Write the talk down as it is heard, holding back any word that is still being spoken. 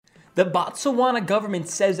The Botswana government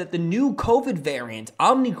says that the new COVID variant,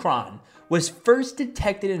 Omicron, was first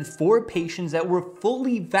detected in 4 patients that were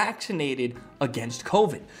fully vaccinated against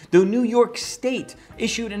COVID. The New York State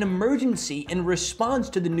issued an emergency in response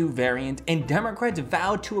to the new variant, and Democrats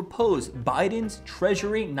vowed to oppose Biden's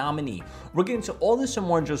Treasury nominee. We're getting to all this and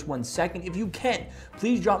more in just 1 second. If you can,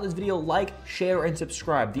 please drop this video a like, share, and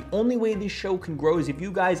subscribe. The only way this show can grow is if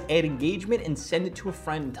you guys add engagement and send it to a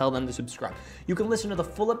friend and tell them to subscribe. You can listen to the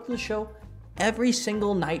full episode of the show every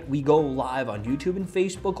single night we go live on YouTube and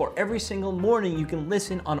Facebook, or every single morning you can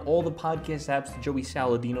listen on all the podcast apps, The Joey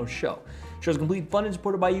Saladino Show. The show is complete fun and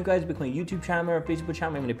supported by you guys. Become a YouTube channel member, Facebook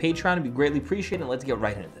channel member, and a Patreon. It'd be greatly appreciated. And let's get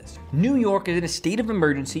right into this. New York is in a state of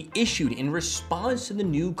emergency issued in response to the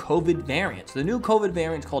new COVID variant. So the new COVID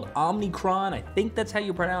variant is called Omicron. I think that's how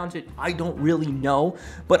you pronounce it. I don't really know.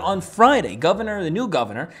 But on Friday, the new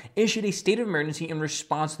governor, issued a state of emergency in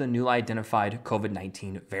response to the newly identified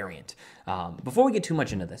COVID-19 variant. Before we get too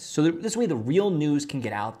much into this, so this way the real news can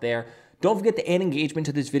get out there. Don't forget to add engagement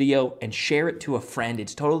to this video and share it to a friend.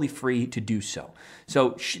 It's totally free to do so.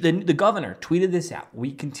 So the governor tweeted this out.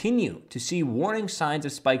 We continue to see warning signs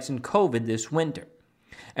of spikes in COVID this winter.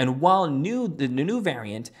 And while the new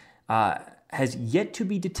variant has yet to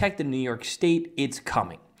be detected in New York State, it's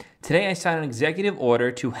coming. Today, I signed an executive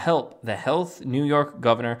order to help the New York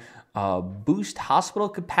governor boost hospital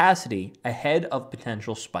capacity ahead of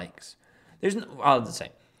potential spikes. There's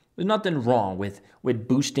nothing wrong with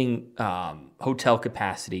boosting hotel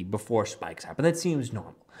capacity before spikes happen. That seems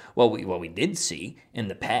normal. What we did see in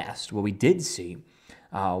the past,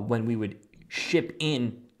 when we would ship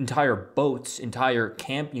in entire boats, entire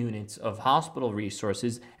camp units of hospital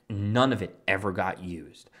resources, none of it ever got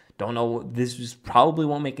used. Don't know, probably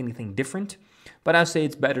won't make anything different, but I'll say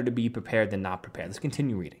it's better to be prepared than not prepared. Let's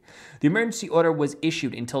continue reading. The emergency order was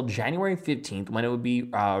issued until January 15th, when it would be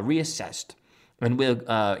reassessed and will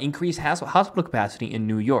increase hospital capacity in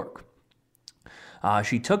New York.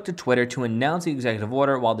 She took to Twitter to announce the executive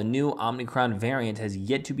order while the new Omicron variant has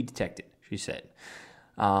yet to be detected, she said.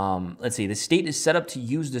 Let's see. The state is set up to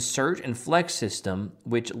use the Surge and Flex system,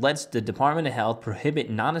 which lets the Department of Health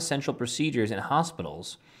prohibit non-essential procedures in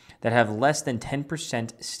hospitals that have less than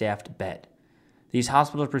 10% staffed bed. These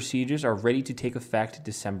hospital procedures are ready to take effect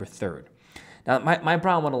December 3rd. Now, my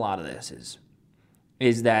problem with a lot of this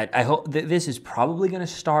is that I hope this is probably going to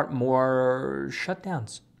start more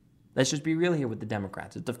shutdowns. Let's just be real here with the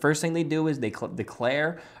Democrats. The first thing they do is they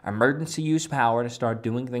declare emergency use power to start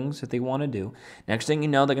doing things that they want to do. Next thing you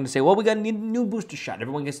know, they're going to say, well, we got a new booster shot.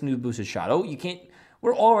 Everyone gets a new booster shot. Oh, you can't.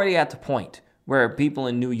 We're already at the point where people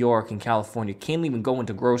in New York and California can't even go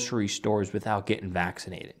into grocery stores without getting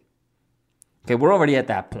vaccinated. Okay, we're already at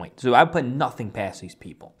that point. So I put nothing past these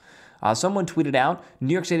people. Someone tweeted out,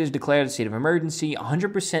 New York State has declared a state of emergency.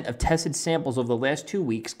 100% of tested samples over the last 2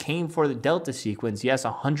 weeks came for the Delta sequence. Yes,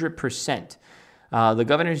 100%. The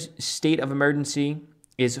governor's state of emergency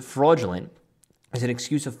is fraudulent as an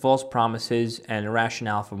excuse of false promises and a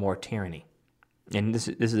rationale for more tyranny. And this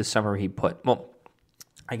is the summary he put. Well,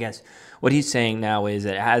 I guess what he's saying now is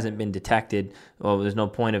that it hasn't been detected. Well, there's no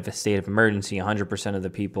point of a state of emergency. 100% of the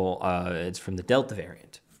people, it's from the Delta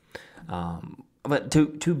variant. But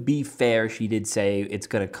to be fair, she did say it's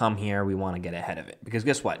going to come here. We want to get ahead of it. Because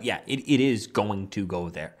guess what? Yeah, it is going to go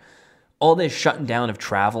there. All this shutting down of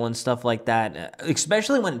travel and stuff like that,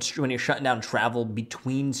 especially when you're shutting down travel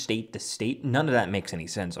between state to state, none of that makes any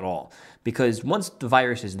sense at all. Because once the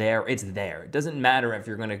virus is there, it's there. It doesn't matter if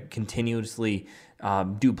you're going to continuously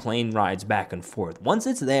do plane rides back and forth. Once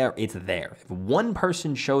it's there, it's there. If one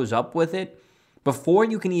person shows up with it, before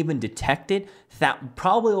you can even detect it,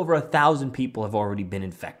 probably over 1,000 people have already been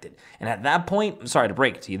infected. And at that point, I'm sorry to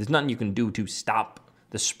break it to you, there's nothing you can do to stop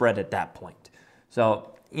the spread at that point.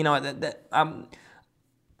 So, you know,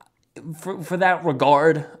 for that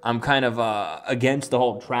regard, I'm kind of against the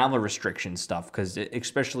whole travel restriction stuff, because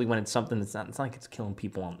especially when it's something it's not like it's killing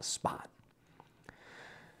people on the spot.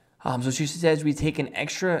 So she says we've taken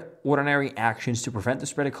extraordinary actions to prevent the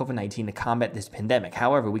spread of COVID-19 to combat this pandemic.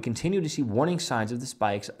 However, we continue to see warning signs of the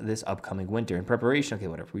spikes this upcoming winter. In preparation, okay,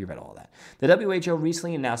 whatever, we read all that. The WHO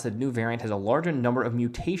recently announced that the new variant has a larger number of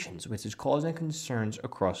mutations, which is causing concerns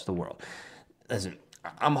across the world. Listen,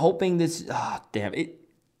 I'm hoping this,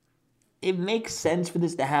 it makes sense for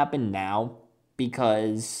this to happen now,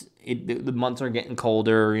 because the months are getting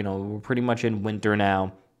colder. You know, we're pretty much in winter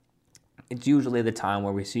now. It's usually the time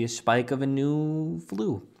where we see a spike of a new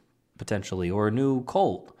flu, potentially, or a new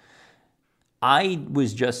cold. I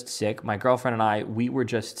was just sick. My girlfriend and I, we were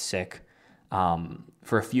just sick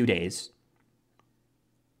for a few days.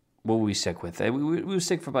 what were we sick with? We were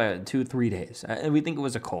sick for about 2-3 days. And we think it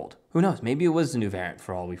was a cold. Who knows? Maybe it was the new variant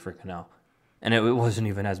for all we freaking know. And it wasn't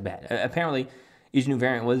even as bad. Apparently, each new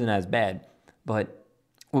variant wasn't as bad. But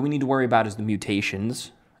what we need to worry about is the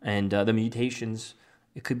mutations. And the mutations,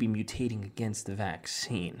 it could be mutating against the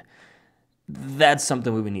vaccine. That's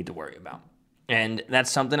something we would need to worry about. And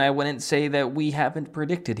that's something I wouldn't say that we haven't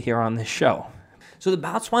predicted here on this show. So the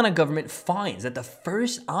Botswana government finds that the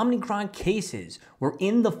first Omicron cases were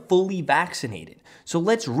in the fully vaccinated. So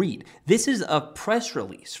let's read. This is a press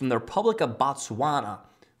release from the Republic of Botswana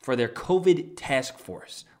for their COVID task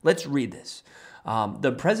force. Let's read this.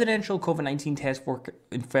 The Presidential COVID-19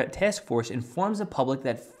 Task Force informs the public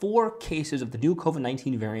that 4 cases of the new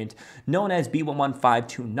COVID-19 variant known as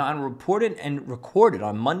B.1.1.529 were reported and recorded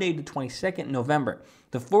on Monday, the 22nd November.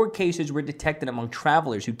 The 4 cases were detected among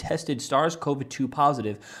travelers who tested SARS-CoV-2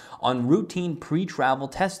 positive on routine pre-travel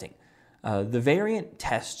testing. The variant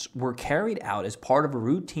tests were carried out as part of a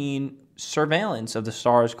routine surveillance of the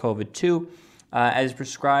SARS-CoV-2 as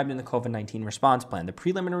prescribed in the COVID-19 response plan. The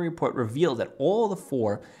preliminary report revealed that all the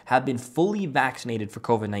 4 have been fully vaccinated for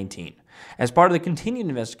COVID-19. As part of the continued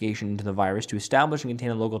investigation into the virus to establish and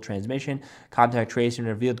contain a local transmission, contact tracing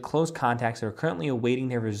revealed close contacts that are currently awaiting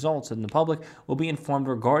their results, and the public will be informed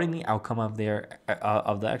regarding the outcome of the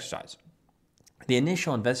exercise. The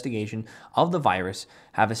initial investigation of the virus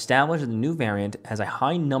have established that the new variant has a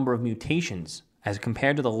high number of mutations as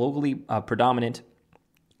compared to the locally predominant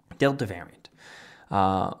Delta variant.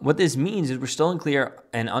 What this means is we're still unclear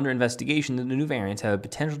and under investigation that the new variants have a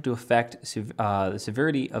potential to affect the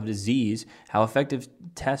severity of disease, how effective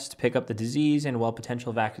tests pick up the disease, and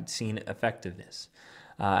potential vaccine effectiveness.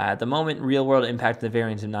 At the moment, real-world impact of the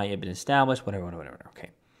variants have not yet been established. Whatever.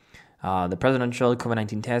 Okay. The Presidential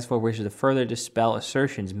COVID-19 Task Force wishes to further dispel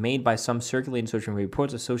assertions made by some circulating social media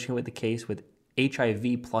reports associated with the case with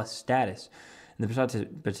HIV plus status. The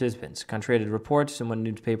participants, contrary to reports in one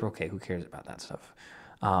newspaper. Okay, who cares about that stuff?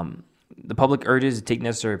 The public urges to take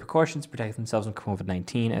necessary precautions to protect themselves from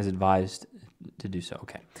COVID-19 as advised to do so.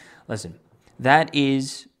 Okay, listen, that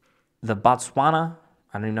is the Botswana,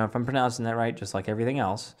 I don't even know if I'm pronouncing that right, just like everything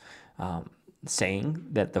else, saying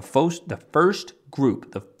that the first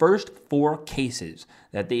 4 cases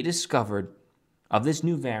that they discovered of this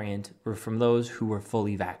new variant were from those who were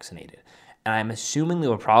fully vaccinated. And I'm assuming they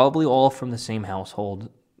were probably all from the same household.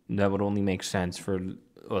 That would only make sense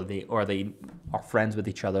or they are friends with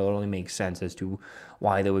each other. It would only make sense as to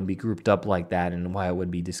why they would be grouped up like that and why it would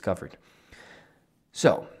be discovered.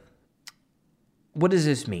 So, what does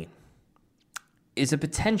this mean? There's a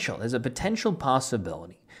potential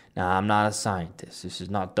possibility. Now, I'm not a scientist. This is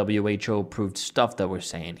not WHO-approved stuff that we're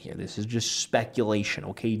saying here. This is just speculation,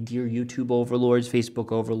 okay? Dear YouTube overlords,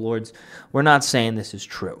 Facebook overlords, we're not saying this is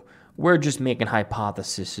true. We're just making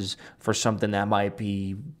hypotheses for something that might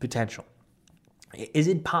be potential. Is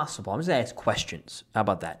it possible? I'm just going to ask questions. How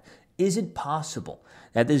about that? Is it possible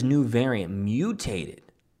that this new variant mutated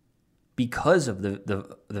because of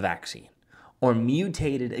the vaccine or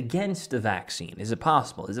mutated against the vaccine? Is it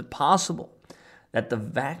possible? Is it possible that the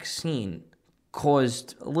vaccine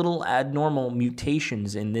caused little abnormal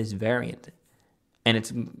mutations in this variant and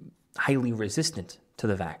it's highly resistant to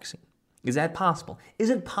the vaccine? Is that possible?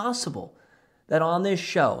 Is it possible that on this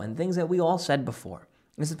show and things that we all said before,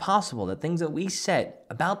 is it possible that things that we said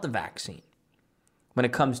about the vaccine when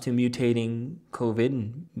it comes to mutating COVID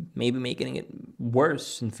and maybe making it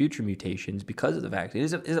worse in future mutations because of the vaccine,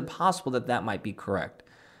 is it possible that that might be correct?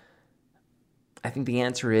 I think the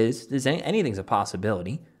answer is anything's a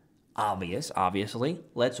possibility. Obviously.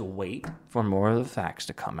 Let's wait for more of the facts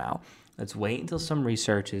to come out. Let's wait until some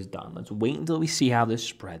research is done. Let's wait until we see how this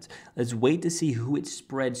spreads. Let's wait to see who it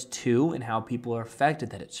spreads to and how people are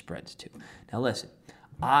affected that it spreads to. Now listen,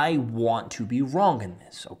 I want to be wrong in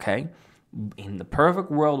this, okay? In the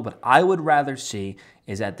perfect world, what I would rather see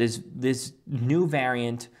is that this new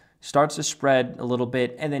variant starts to spread a little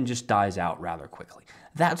bit and then just dies out rather quickly.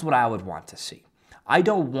 That's what I would want to see. I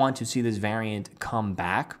don't want to see this variant come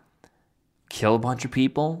back, kill a bunch of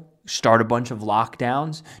people, start a bunch of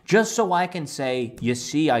lockdowns, just so I can say, you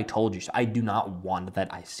see, I told you so. I do not want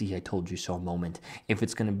that I told you so moment if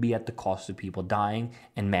it's going to be at the cost of people dying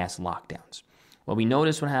and mass lockdowns. What we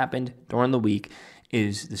noticed what happened during the week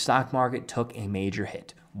is the stock market took a major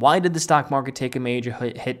hit. Why did the stock market take a major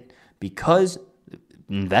hit? Because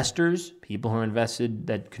investors, people who are invested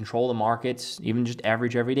that control the markets, even just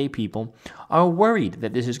average everyday people, are worried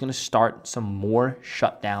that this is going to start some more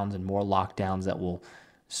shutdowns and more lockdowns that will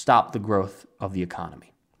stop the growth of the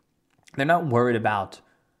economy. They're not worried about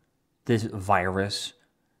this virus.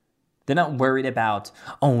 They're not worried about,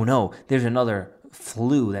 oh no, there's another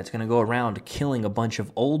flu that's going to go around killing a bunch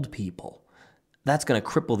of old people. That's going to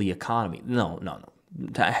cripple the economy. No.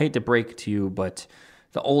 I hate to break it to you, but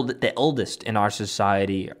the oldest in our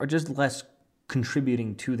society are just less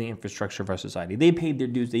contributing to the infrastructure of our society. They paid their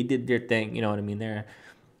dues. They did their thing. You know what I mean?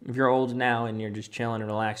 If you're old now and you're just chilling and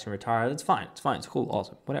relaxing, retired, that's fine. It's fine. It's cool.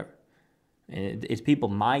 Awesome. Whatever. And it's people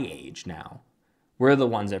my age now. We're the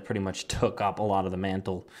ones that pretty much took up a lot of the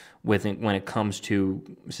mantle when it comes to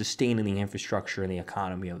sustaining the infrastructure and the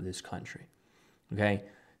economy of this country. Okay?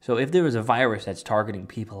 So if there was a virus that's targeting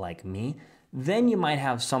people like me, then you might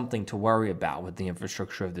have something to worry about with the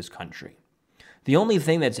infrastructure of this country. The only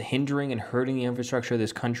thing that's hindering and hurting the infrastructure of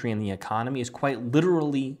this country and the economy is quite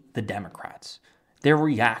literally the Democrats. Their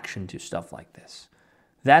reaction to stuff like this.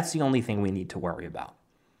 That's the only thing we need to worry about.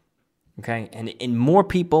 Okay? And more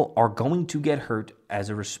people are going to get hurt as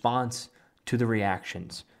a response to the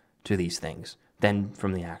reactions to these things than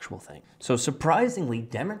from the actual thing. So surprisingly,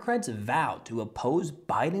 Democrats vowed to oppose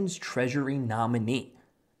Biden's Treasury nominee.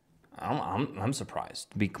 I'm surprised,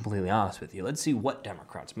 to be completely honest with you. Let's see what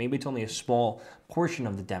Democrats. Maybe it's only a small portion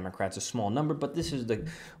of the Democrats, a small number, but this is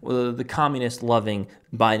the communist-loving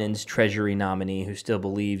Biden's Treasury nominee who still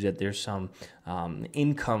believes that there's some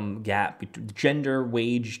income gap, gender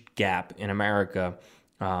wage gap in America,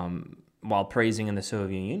 while praising in the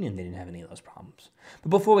Soviet Union, they didn't have any of those problems. But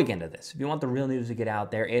before we get into this, if you want the real news to get out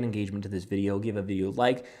there, add engagement to this video, give a video a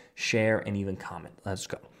like, share, and even comment. Let's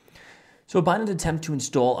go. So Biden's attempt to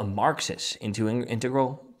install a Marxist into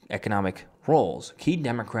integral economic roles, key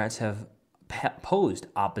Democrats have posed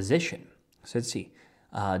opposition. So let's see.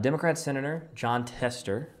 Democrat Senator Jon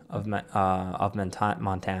Tester of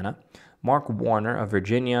Montana, Mark Warner of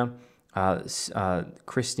Virginia,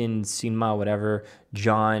 Kristen Sinema, whatever,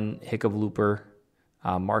 John Hickenlooper,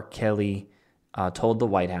 Mark Kelly told the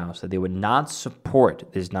White House that they would not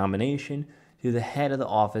support this nomination to the head of the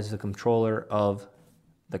office, the comptroller of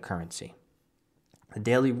the currency. The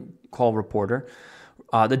Daily Call reported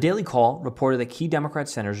that key Democrat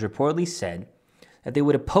senators reportedly said that they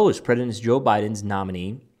would oppose President Joe Biden's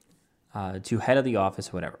nominee to head of the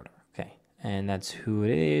office, whatever. Okay, and that's who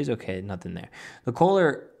it is. Okay, nothing there. The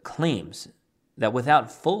caller claims that without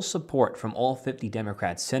full support from all 50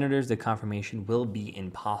 Democrat senators, the confirmation will be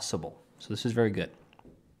impossible. So this is very good.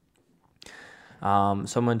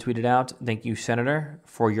 Someone tweeted out, "Thank you, Senator,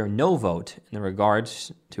 for your no vote in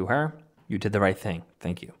regards to her. You did the right thing.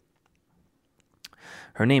 Thank you."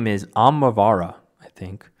 Her name is Amavara, I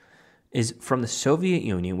think, is from the Soviet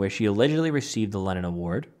Union, where she allegedly received the Lenin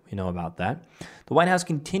Award. We know about that. The White House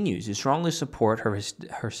continues to strongly support her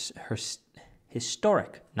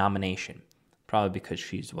historic nomination, probably because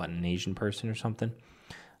she's, an Asian person or something?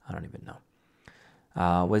 I don't even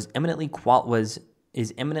know.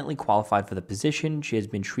 Is eminently qualified for the position. She has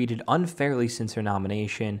been treated unfairly since her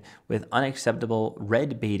nomination, with unacceptable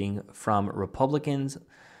red baiting from Republicans,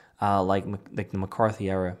 like the McCarthy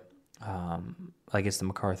era. I guess the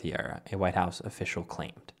McCarthy era, a White House official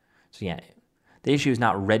claimed. So yeah, the issue is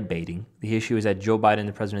not red baiting. The issue is that Joe Biden,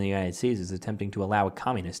 the president of the United States, is attempting to allow a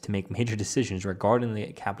communist to make major decisions regarding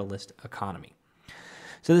the capitalist economy.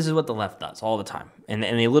 So this is what the left does all the time, and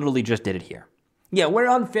they literally just did it here. Yeah, we're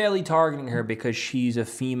unfairly targeting her because she's a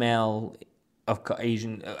female of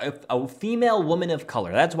Asian, a female woman of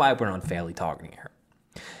color. That's why we're unfairly targeting her.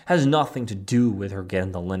 Has nothing to do with her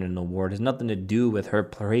getting the Lenin Award. Has nothing to do with her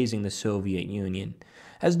praising the Soviet Union.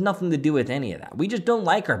 Has nothing to do with any of that. We just don't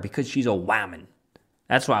like her because she's a woman.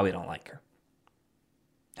 That's why we don't like her.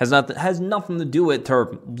 Has nothing to do with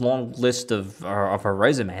her long list of her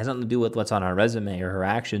resume. Has nothing to do with what's on her resume or her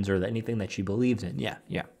actions or anything that she believes in. Yeah,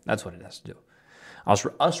 that's what it has to do.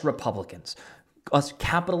 Us Republicans, us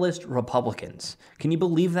capitalist Republicans. Can you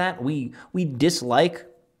believe that? We dislike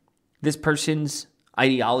this person's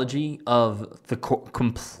ideology of the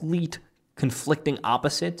complete conflicting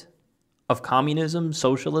opposite of communism,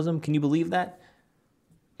 socialism. Can you believe that?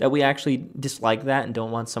 That we actually dislike that and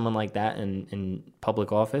don't want someone like that in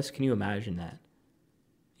public office? Can you imagine that?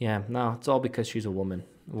 Yeah, no, it's all because she's a woman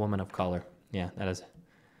of color. Yeah, that is.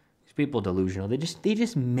 These people are delusional. They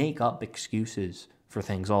just make up excuses for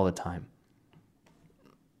things all the time.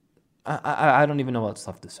 I don't even know what's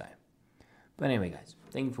left to say. But anyway, guys,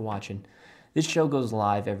 thank you for watching. This show goes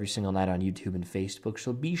live every single night on YouTube and Facebook,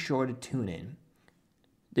 so be sure to tune in.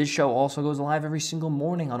 This show also goes live every single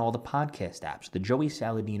morning on all the podcast apps, The Joey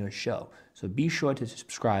Saladino Show. So be sure to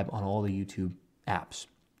subscribe on all the YouTube apps.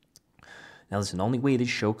 Now listen, the only way this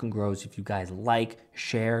show can grow is if you guys like,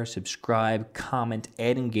 share, subscribe, comment,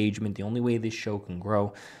 add engagement. The only way this show can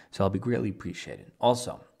grow. So I'll be greatly appreciated.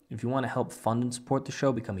 Also, If you want to help fund and support the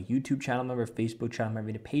show, become a YouTube channel member, Facebook channel member,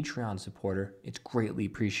 and a Patreon supporter. It's greatly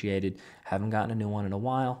appreciated. Haven't gotten a new one in a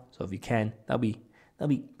while, so if you can, that'll be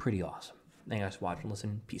pretty awesome. Thank you guys for watching and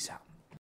listening. Peace out.